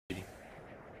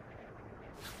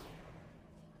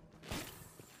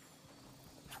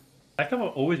How come I'm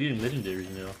always getting legendaries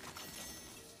now?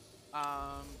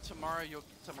 Tomorrow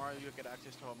you'll get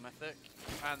access to a mythic,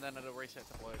 and then it'll reset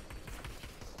to blue.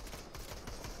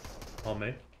 Oh,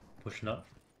 me. Pushing up.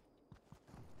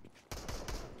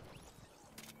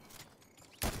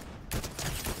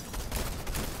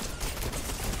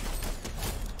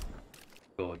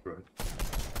 God, bro.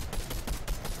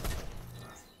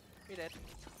 He did.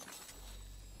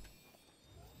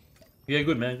 Yeah,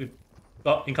 good, man. Good.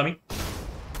 Oh, incoming.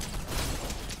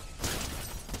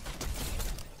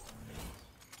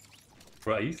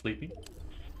 Bro, are you sleeping?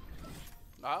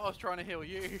 No, I was trying to heal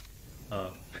you.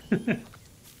 Oh.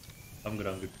 I'm good,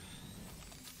 I'm good.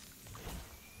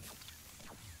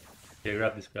 Yeah,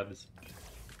 grab this, grab this.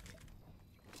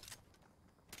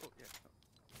 Oh yeah.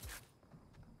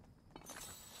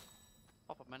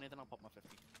 Pop a mini, then I'll pop my 50.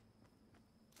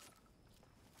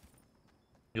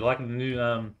 You liking the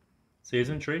new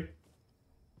season tree?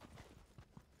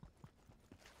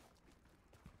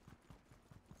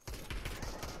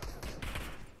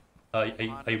 Are you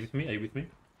with me? Are you with me?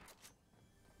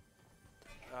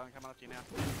 I'm coming up to you now.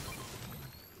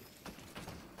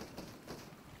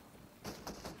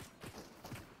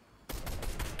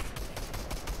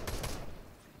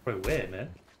 Bro, where, man?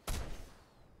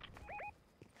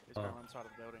 He's going around the side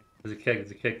of the building. There's a keg,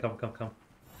 there's a keg. Come, come, come.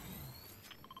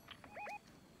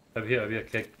 Over here,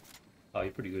 keg. Oh,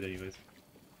 you're pretty good anyways.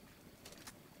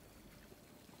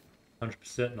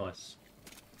 100% nice.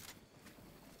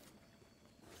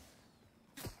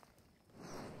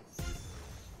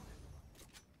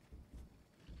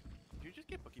 Did you just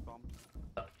get bookie bombed?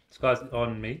 This guy's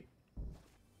on me.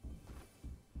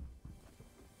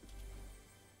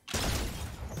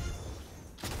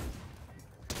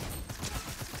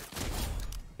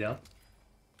 Yeah.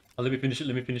 Oh, let me finish it,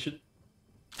 let me finish it.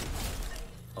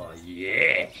 Oh,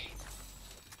 yeah!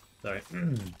 Sorry.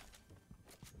 Feeling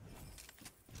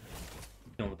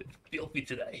a bit filthy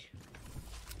today.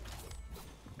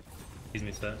 He's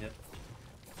missed that, yeah.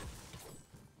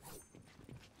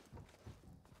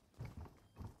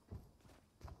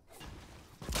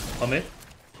 On me.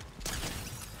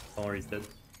 Don't worry, he's dead.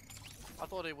 I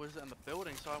thought he was in the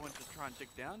building, so I went to try and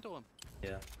dig down to him.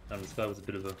 Yeah, this guy was a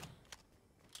bit of a...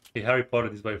 He Harry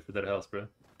Pottered his way through that house, bro.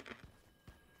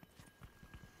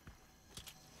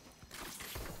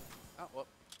 Oh, well.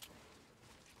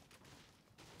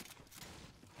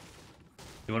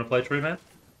 You wanna play True Man?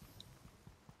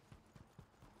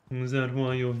 Is that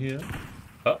why you're here?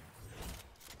 Oh.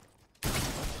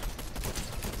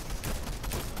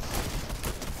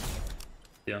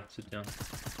 Yeah, sit down.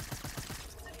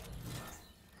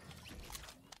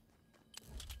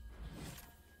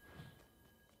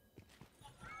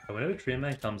 Whenever Tree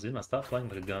Man comes in, I start playing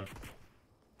with a gun.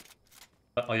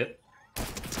 Oh, yeah.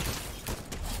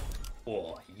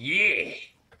 Oh, yeah!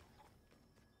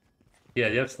 Yeah,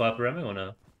 do you have sniper ammo or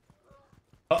no?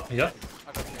 Oh, yeah.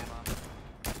 I got the ammo.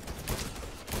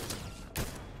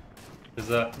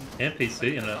 There's a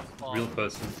NPC and a real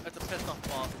person. It's a pissed off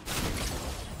bot.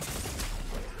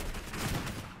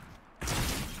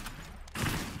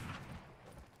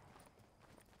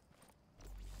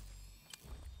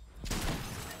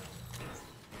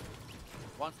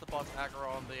 Once the bots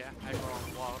aggro on the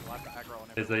wildlife, aggro on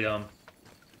everyone. There's a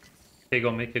keg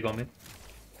on me, keg on me.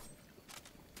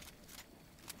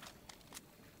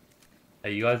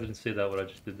 Hey, you guys didn't see that what I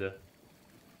just did there.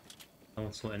 No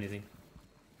one saw anything.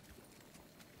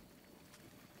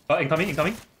 Oh, incoming,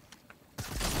 incoming.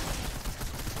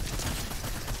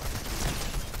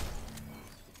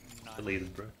 Nice.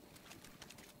 Deleted, bro.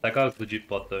 That guy was legit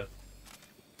bot though.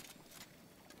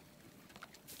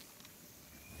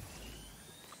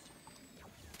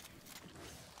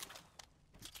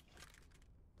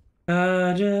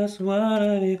 I just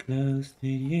wanna be close to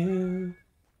you.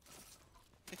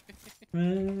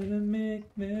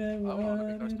 Make me Oh, well,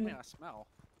 be close to me, I smell.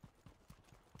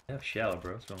 I have shower,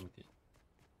 bro. What's wrong with you?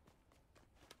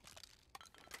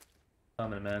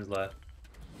 Time in a man's life.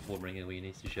 Warbringer where he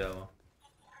needs to shower.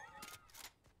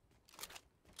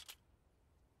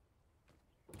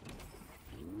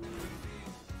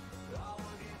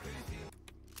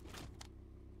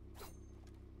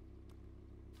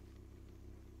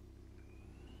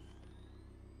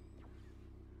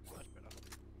 Much better.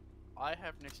 I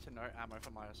have next to no ammo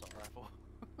for my assault rifle.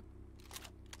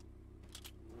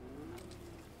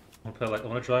 I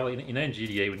wanna drive like you know in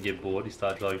GTA when you get bored you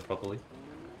start driving properly.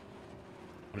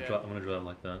 I wanna drive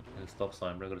like that. And a stop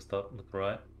sign, bro. Gotta stop, look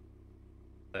right.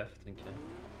 Left, okay.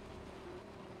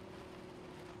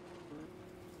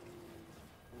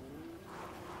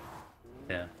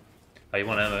 Yeah. Oh, you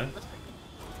want ammo?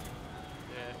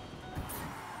 Yeah.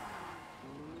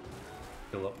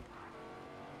 Fill up.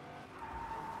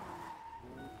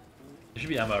 should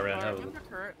be ammo If around. I Have a look. remember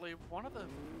correctly, one of the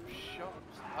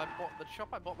shops the shop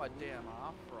I bought my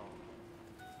DMR from,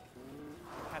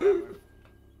 had ammo.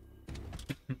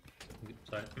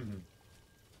 Sorry.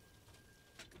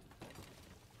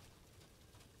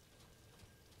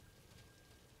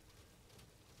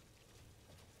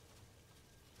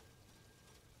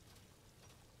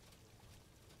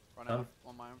 Run out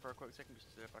on my own for a quick second just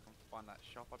to see if I can find that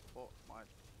shop I bought my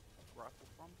rifle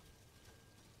from.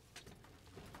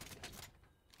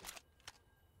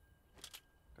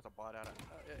 Because I bought out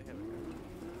yeah, here we go.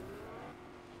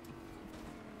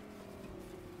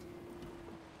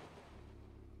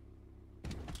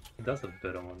 He does a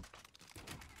better one.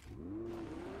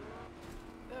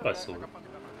 There I we go, saw I it. got plenty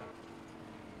of ammo now.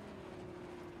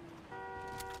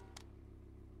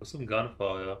 There's some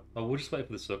gunfire. Oh, we'll just wait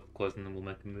for the circle to close and then we'll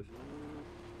make a move.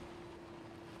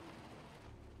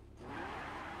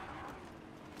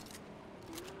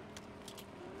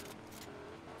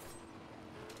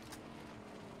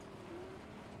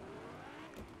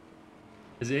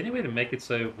 Is there any way to make it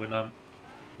so when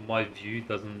my view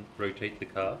doesn't rotate the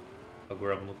car of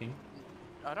where I'm looking?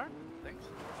 I don't think so.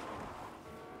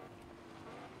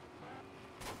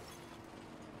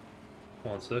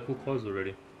 Come on, circle close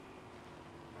already. Yeah,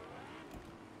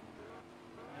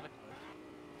 look at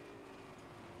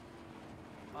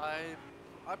this.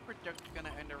 I predict you're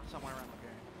gonna end up somewhere around the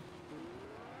game.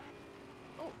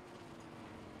 Oh,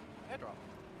 airdrop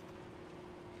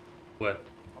Where?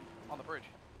 on the bridge.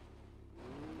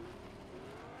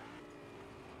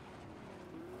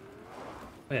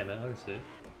 Oh yeah, man, I can see it.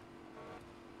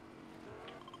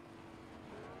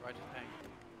 Right, just hang.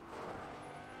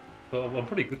 Well, I'm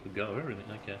pretty good with go everything.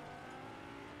 Okay.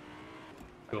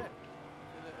 Cool. Okay.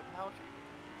 See the power tree?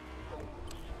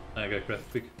 Alright, go craft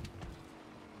quick.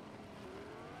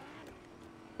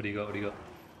 What do you got? What do you got?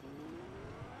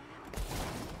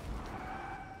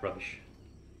 Rubbish.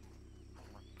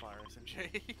 Fire SMG.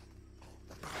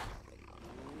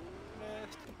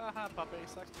 Missed. Haha, puppy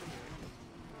sucks to you.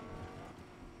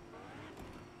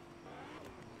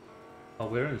 Oh,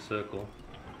 we're in a circle.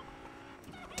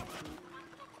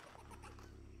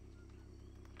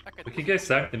 Okay, We can go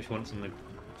sack them if you want some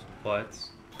fights.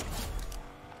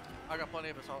 I got plenty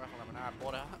of assault rifle ammo now.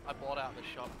 I bought out the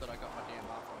shop that I got my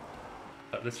DMR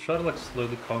from. Let's try to like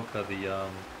slowly conquer the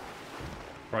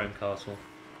Rome castle.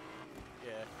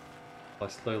 Yeah. By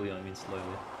slowly, I mean slowly.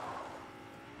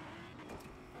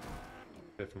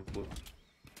 Go from foot.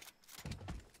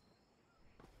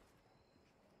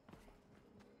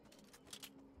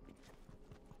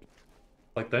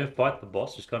 Like, don't fight the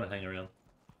boss, just kind of hang around.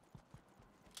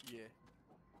 Yeah.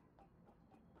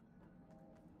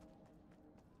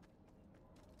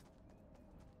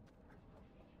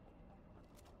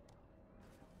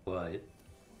 Quiet.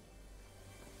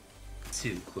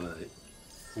 Too quiet.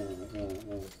 Ooh, ooh,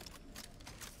 ooh.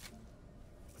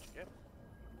 What'd you get?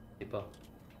 Keep up.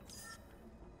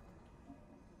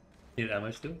 Need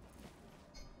ammo still?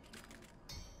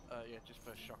 Yeah, just for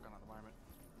shotgun at the moment.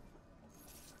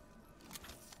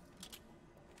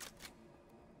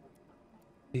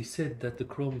 He said that the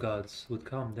Chrome Guards would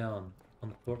calm down on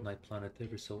the Fortnite planet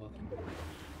every so often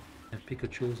and pick a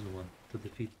chosen one to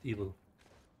defeat evil.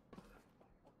 I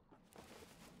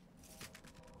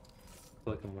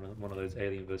feel like I'm one of those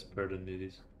Alien vs Predator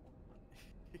movies.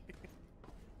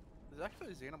 There's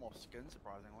actually Xenomorph skin,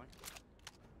 surprisingly.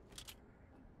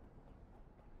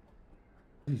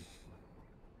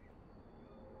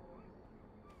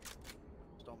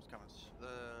 Storm's coming. The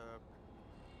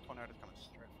tornado's coming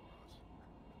straight for us.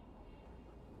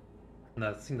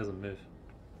 No, this thing doesn't move.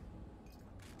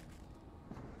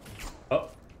 Oh!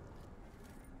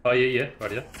 Oh yeah,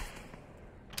 right here.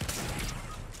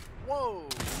 Whoa!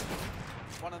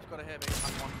 One of them's got a heavy,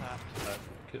 I'm one tapped.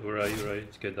 Okay, where are you? Where are you?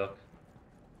 Let's go duck.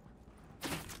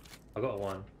 I got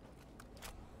one.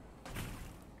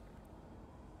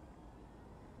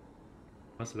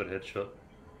 Must have got a headshot.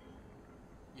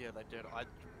 Yeah, they did. I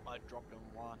dropped him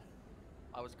one.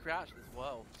 I was crouched as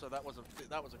well, so that was a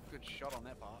good shot on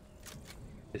their part.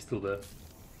 They're still there.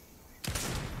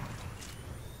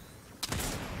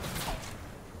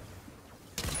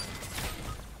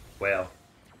 Wow.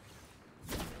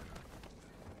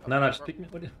 No, just pick me.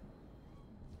 What? I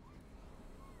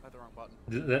had the wrong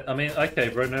button. I mean, okay,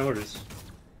 bro. No worries.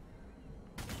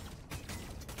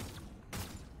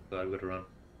 God, I've got to run.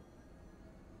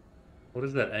 What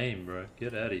is that aim, bro?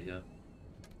 Get out of here.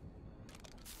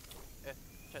 Yeah,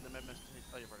 check the movement.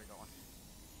 Oh, you've already got one.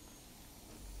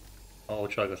 Oh, I'll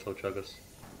chug us. I'll chug us.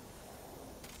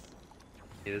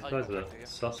 Yeah, this Oh, guy's you a got that,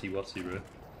 sussy wussy, bro.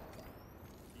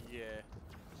 Yeah.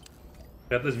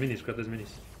 Grab those minis. Grab those minis.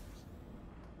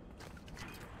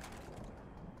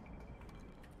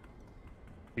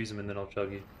 Use them and then I'll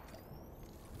chug you.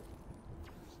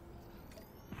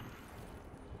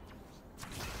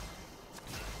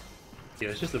 Yeah,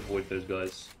 let's just avoid those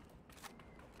guys.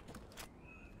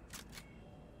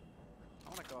 I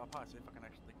want to go up high, see if I can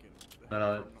actually get it.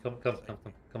 No,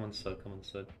 come on this side, come on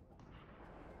this side.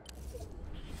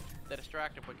 They're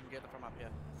distracted, we can get them from up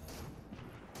here.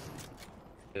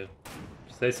 Yeah,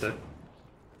 stay safe.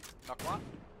 Knock one.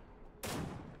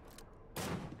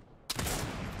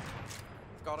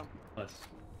 Got him. Nice.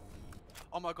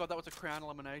 Oh my god, that was a crown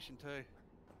elimination too.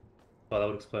 Oh, that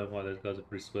would explain why those guys are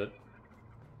pretty sweat.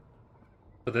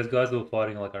 But those guys that were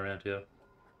fighting like around here.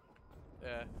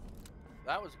 Yeah.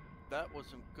 That was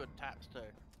some good taps too.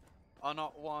 I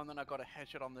knocked one, then I got a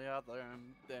headshot on the other,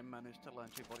 and then managed to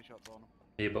land 2 body shots on them.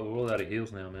 Yeah, but we're all out of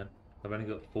heals now, man. I've only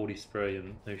got 40 spray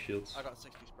and no shields. I got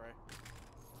 60 spray.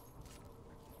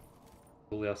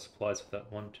 All our supplies for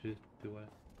that 1, 2 away.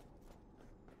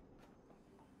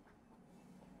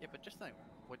 Yeah, but just think,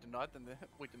 we denied them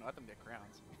their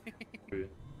crowns. True.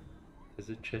 There's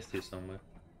a chest here somewhere.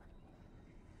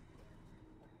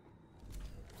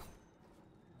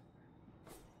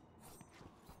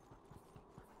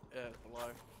 Yeah, it's below.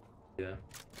 Yeah.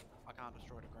 I can't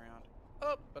destroy the ground.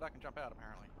 Oh, but I can jump out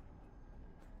apparently.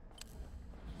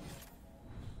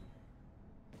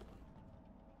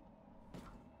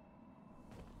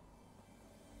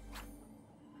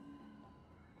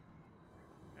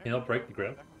 Can you not break the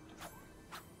ground?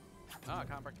 No, I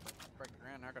can't break the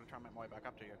ground. Now I gotta try and make my way back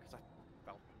up to you because I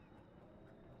fell.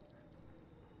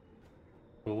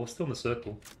 Well, we're still in the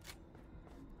circle.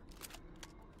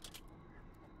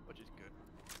 Which is good.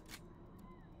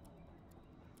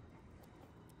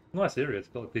 Nice area, it's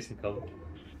got like decent cover.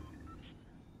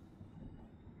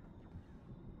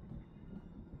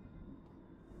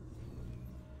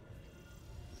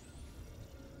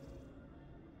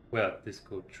 Wow, this is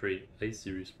called tree. Are you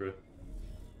serious, bro?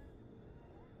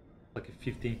 Like a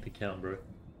 15th account, bro.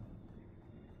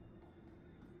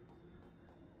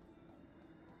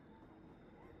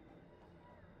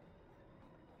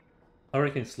 I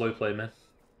reckon slow play, man.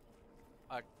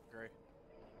 I agree.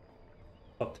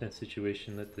 Top 10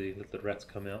 situation, let the rats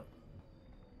come out.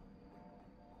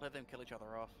 Let them kill each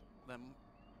other off. Then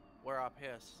we're up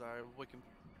here, so we can.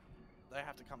 They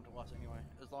have to come to us anyway,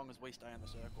 as long as we stay in the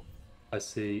circle. I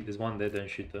see, there's one there, don't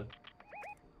shoot though.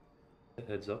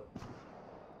 Heads up.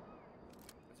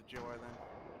 It's a duo then.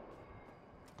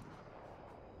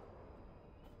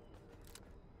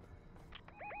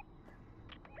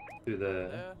 Two there.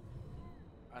 There.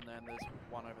 And then there's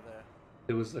one over there.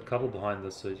 There was a couple behind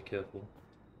us, so be careful.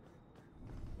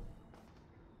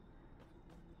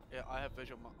 Yeah, I have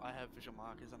visual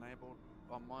markers enabled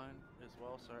on mine as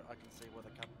well, so I can see where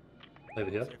they come.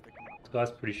 Over here. See if they come up. This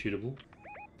guy's pretty shootable.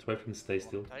 Let's wait for him to stay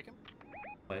still. Take him?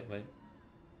 Wait.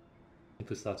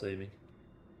 Until he starts aiming.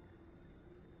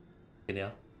 Okay,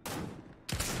 now.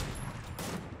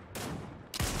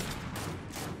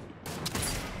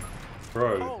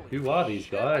 Bro, Holy who are these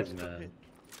shit, I guys, just got man? hit.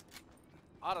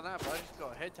 I don't know, but I just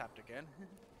got head tapped again.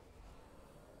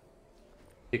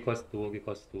 Get close to the wall, get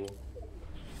close to the wall.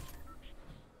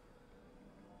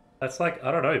 That's like,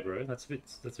 I don't know, bro. That's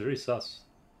very sus.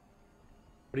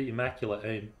 Pretty immaculate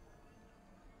aim.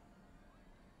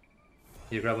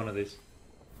 Here, grab one of these.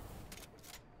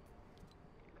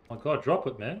 Oh my god, drop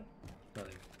it, man.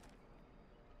 Nothing.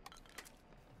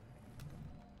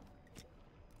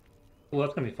 Well,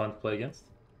 that's gonna be fun to play against.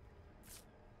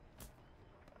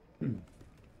 Yeah,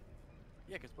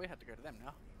 because we had to go to them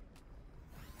now.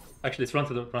 Actually, let's run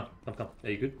to the front. Come. Are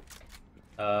you good?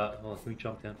 Well, can we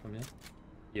jump down from here?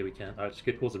 Yeah, we can. Alright, just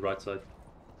get towards the right side.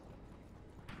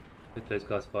 Let those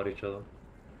guys fight each other.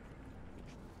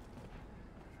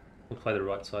 We'll play the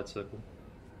right side circle.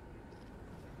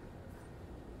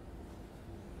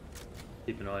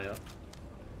 Keep an eye out.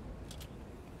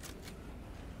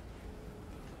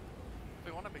 If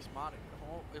we want to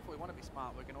be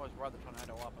smart, we can always ride the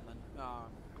tornado up and then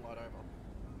glide over.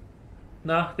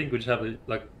 Nah, I think we just have a,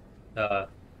 like,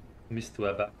 mist to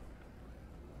our back.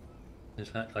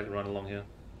 Just like run along here.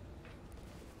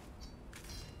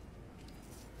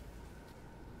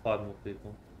 5 more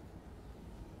people.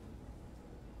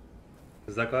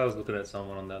 Because that guy was looking at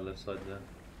someone on that left side there.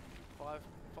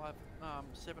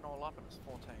 7 all up and it's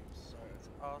 4 teams. So it's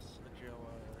us, a duo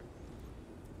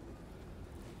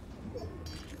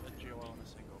and a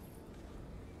single.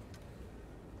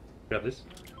 Grab this.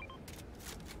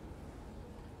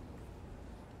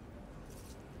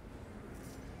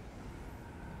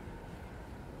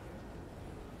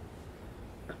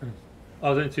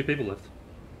 Oh, there's only 2 people left.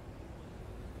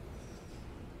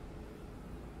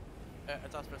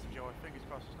 It's us versus duo. Fingers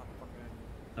crossed it's not the fucking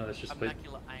No, let's just play.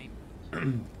 Immaculate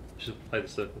aim. Just play the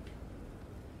circle.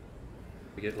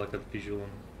 We get like a visual on.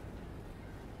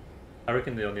 I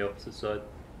reckon they're on the opposite side.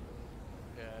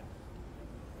 Yeah.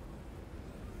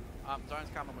 Zone's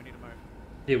coming, we need to move.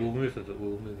 Yeah, we'll move with it.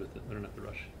 We'll move with it. We don't have to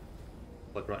rush.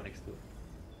 Like right next to it.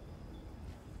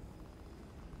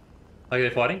 Okay,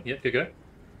 they're fighting. Yep, go.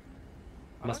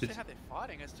 I don't see how they're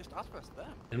fighting, it's just us versus them.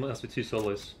 It must be two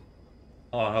solos.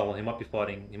 Oh, hold on, he might be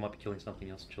fighting. He might be killing something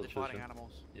else. Chill. Fighting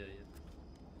animals. Yeah.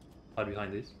 Hide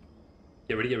behind these.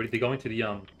 Get ready. They're going to the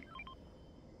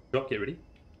drop. Get ready.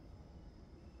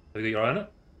 Have you got your eye on it?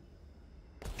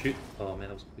 Shoot. Oh man,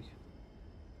 that was quick.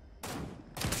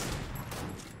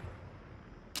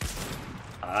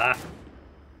 Ah.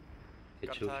 Okay,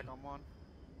 Got a chill. tag on one.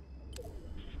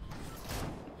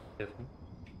 Careful.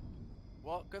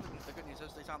 Well, the good news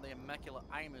is these aren't the immaculate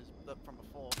aimers from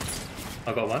before.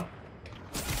 I got one.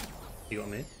 You got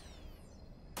me.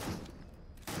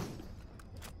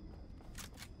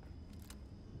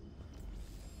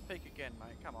 Peek again,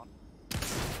 mate. Come on.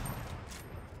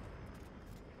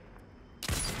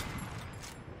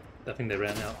 I think they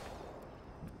ran out.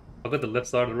 I got the left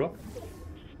side of the rock.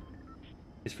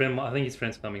 His friend, I think his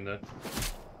friend's coming though.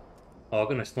 Oh, I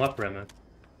got no sniper ammo.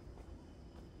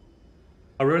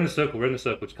 Oh, we're in the circle.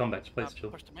 Just come back. Just please chill.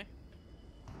 Push to me.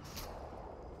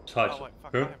 Just hide. Oh, wait,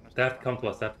 fuck, Remember, they have to come to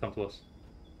us.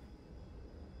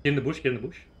 Get in the bush. I'm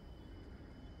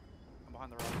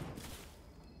behind the rock.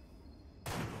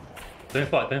 Don't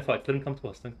fight. Let them come to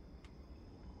us. Don't.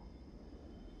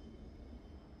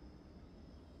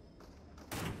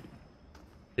 Do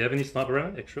you have any sniper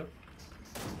ammo extra?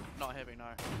 Not heavy, no.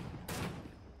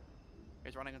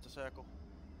 He's running into circle.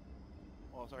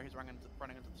 Oh, sorry, he's running into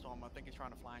the storm. I think he's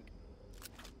trying to flank.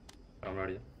 I'm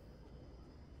ready.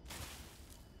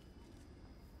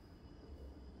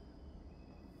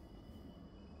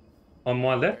 On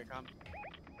my left, Here he comes.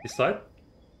 this side.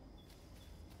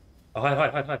 Oh,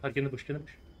 hide. Get in the bush.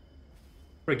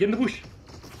 Bro, get in the bush.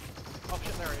 Oh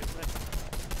shit, there he is. There.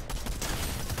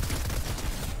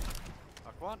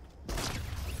 Oh, come on.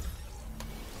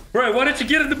 Bro, why don't you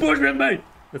get in the bush, man, mate?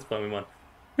 That's fine, we won.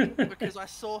 Because I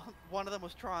saw one of them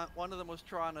was trying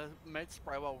to med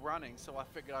spray while running, so I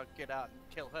figured I'd get out and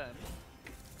kill him.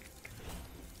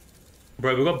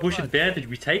 Bro, we got bush advantage.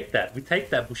 We take that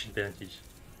bush advantage.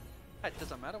 Hey, it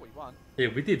doesn't matter, we won. Yeah,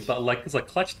 we did, but like, it's like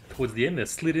clutched towards the end there,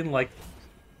 slid in like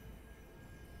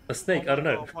a snake. I don't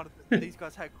know. These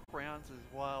guys had crowns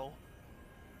as well.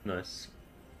 Nice.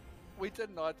 We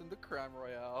denied them the crown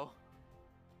royale.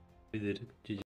 We did. GG.